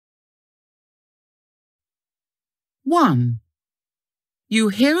1. You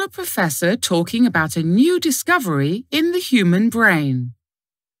hear a professor talking about a new discovery in the human brain.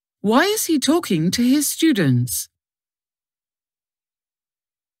 Why is he talking to his students?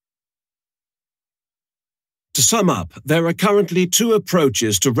 To sum up, there are currently two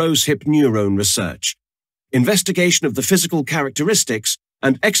approaches to rose-hip neurone research: investigation of the physical characteristics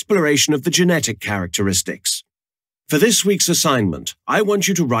and exploration of the genetic characteristics. For this week's assignment, I want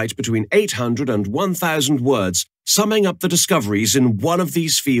you to write between 800 and 1,000 words summing up the discoveries in one of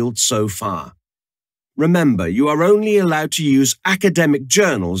these fields so far. Remember, you are only allowed to use academic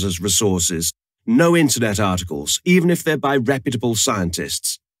journals as resources, no internet articles, even if they're by reputable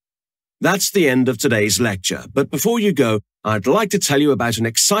scientists. That's the end of today's lecture, but before you go, I'd like to tell you about an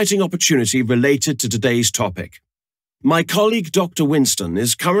exciting opportunity related to today's topic. My colleague Dr. Winston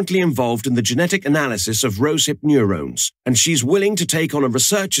is currently involved in the genetic analysis of rose-hip neurons, and she's willing to take on a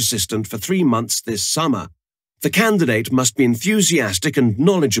research assistant for 3 months this summer. The candidate must be enthusiastic and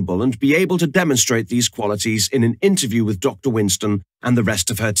knowledgeable and be able to demonstrate these qualities in an interview with Dr. Winston and the rest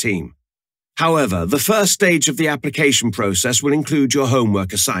of her team. However, the first stage of the application process will include your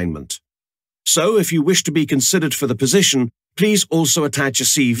homework assignment. So, if you wish to be considered for the position, please also attach a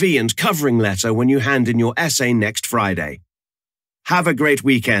CV and covering letter when you hand in your essay next Friday. Have a great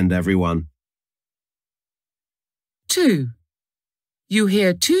weekend, everyone. 2. You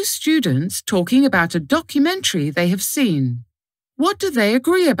hear two students talking about a documentary they have seen. What do they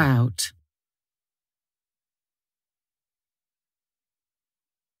agree about?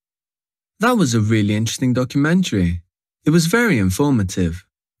 That was a really interesting documentary. It was very informative.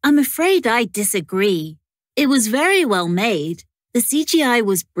 I'm afraid I disagree. It was very well made. The CGI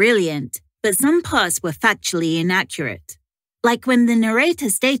was brilliant, but some parts were factually inaccurate. Like when the narrator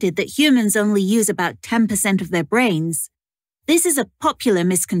stated that humans only use about 10% of their brains. This is a popular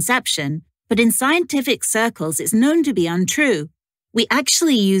misconception, but in scientific circles it's known to be untrue. We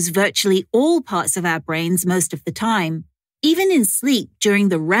actually use virtually all parts of our brains most of the time. Even in sleep during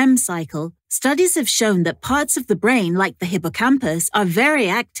the REM cycle, studies have shown that parts of the brain, like the hippocampus, are very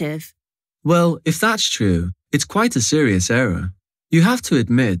active. Well, if that's true, it's quite a serious error. You have to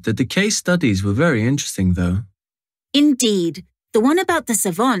admit that the case studies were very interesting, though. Indeed, the one about the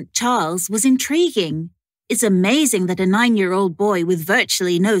savant, Charles, was intriguing. It's amazing that a 9-year-old boy with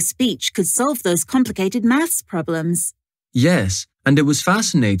virtually no speech could solve those complicated maths problems. Yes, and it was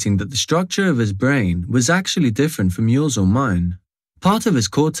fascinating that the structure of his brain was actually different from yours or mine. Part of his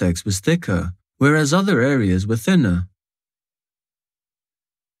cortex was thicker, whereas other areas were thinner.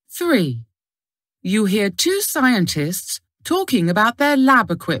 3. You hear two scientists talking about their lab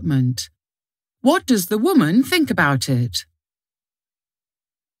equipment. What does the woman think about it?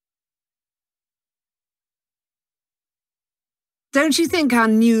 Don't you think our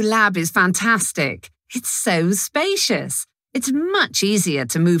new lab is fantastic? It's so spacious. It's much easier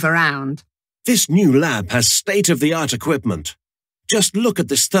to move around. This new lab has state-of-the-art equipment. Just look at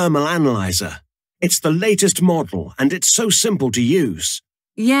this thermal analyzer. It's the latest model, and it's so simple to use.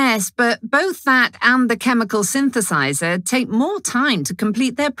 Yes, but both that and the chemical synthesizer take more time to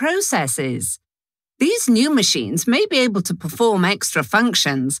complete their processes. These new machines may be able to perform extra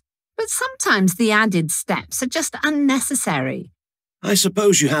functions, but sometimes the added steps are just unnecessary. I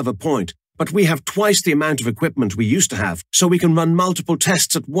suppose you have a point, but we have twice the amount of equipment we used to have, so we can run multiple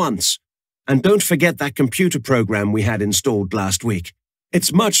tests at once. And don't forget that computer program we had installed last week.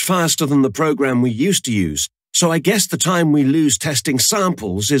 It's much faster than the program we used to use, so I guess the time we lose testing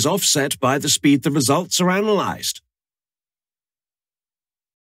samples is offset by the speed the results are analyzed.